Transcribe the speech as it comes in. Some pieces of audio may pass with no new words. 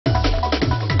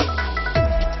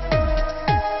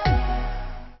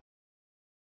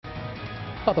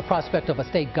Well, the prospect of a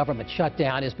state government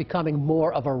shutdown is becoming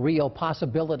more of a real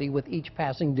possibility with each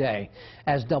passing day.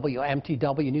 As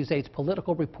WMTW News 8's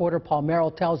political reporter Paul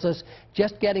Merrill tells us,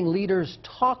 just getting leaders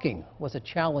talking was a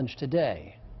challenge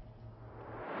today.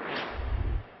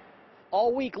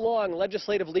 All week long,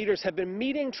 legislative leaders have been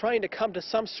meeting, trying to come to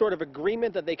some sort of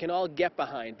agreement that they can all get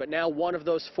behind. But now one of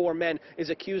those four men is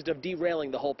accused of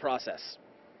derailing the whole process.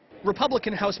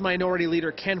 Republican House Minority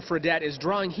Leader Ken Fredette is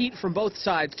drawing heat from both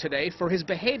sides today for his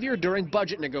behavior during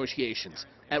budget negotiations.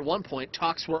 At one point,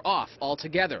 talks were off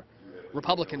altogether.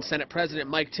 Republican Senate President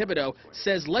Mike Thibodeau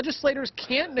says legislators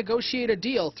can't negotiate a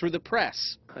deal through the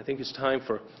press. I think it's time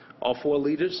for all four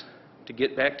leaders to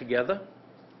get back together,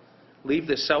 leave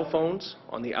their cell phones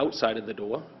on the outside of the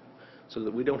door so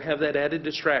that we don't have that added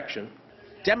distraction.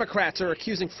 Democrats are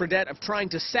accusing Fredette of trying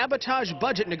to sabotage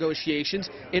budget negotiations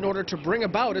in order to bring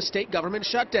about a state government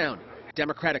shutdown.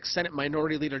 Democratic Senate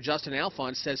Minority Leader Justin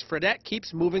Alphonse says Fredette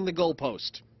keeps moving the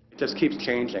goalpost. It just keeps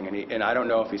changing, and I don't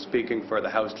know if he's speaking for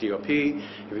the House GOP,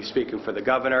 if he's speaking for the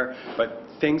governor, but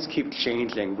things keep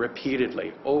changing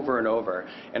repeatedly, over and over.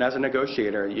 And as a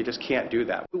negotiator, you just can't do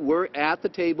that. We're at the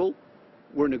table.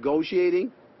 We're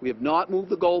negotiating. We have not moved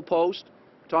the goalpost,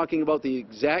 talking about the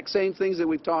exact same things that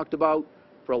we've talked about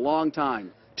for a long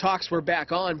time. Talks were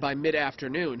back on by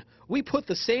mid-afternoon. We put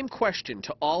the same question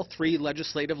to all three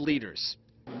legislative leaders.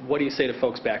 What do you say to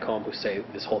folks back home who say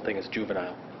this whole thing is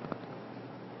juvenile?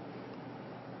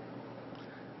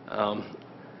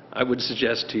 I would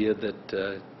suggest to you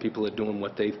that people are doing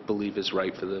what they believe is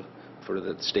right for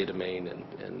the state of Maine,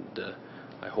 and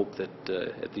I hope that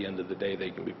at the end of the day they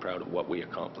can be proud of what we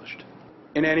accomplished.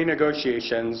 In any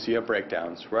negotiations, you have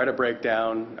breakdowns. We're at a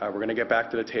breakdown. We're going to get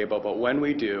back to the table. But when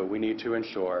we do, we need to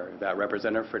ensure that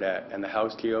Representative Fredette and the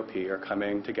House GOP are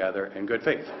coming together in good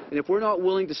faith. And if we're not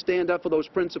willing to stand up for those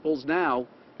principles now,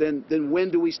 then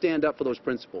when do we stand up for those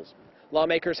principles?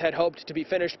 Lawmakers had hoped to be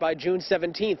finished by June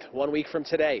 17th, 1 week from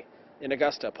today. In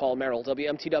Augusta, Paul Merrill,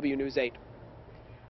 WMTW News 8.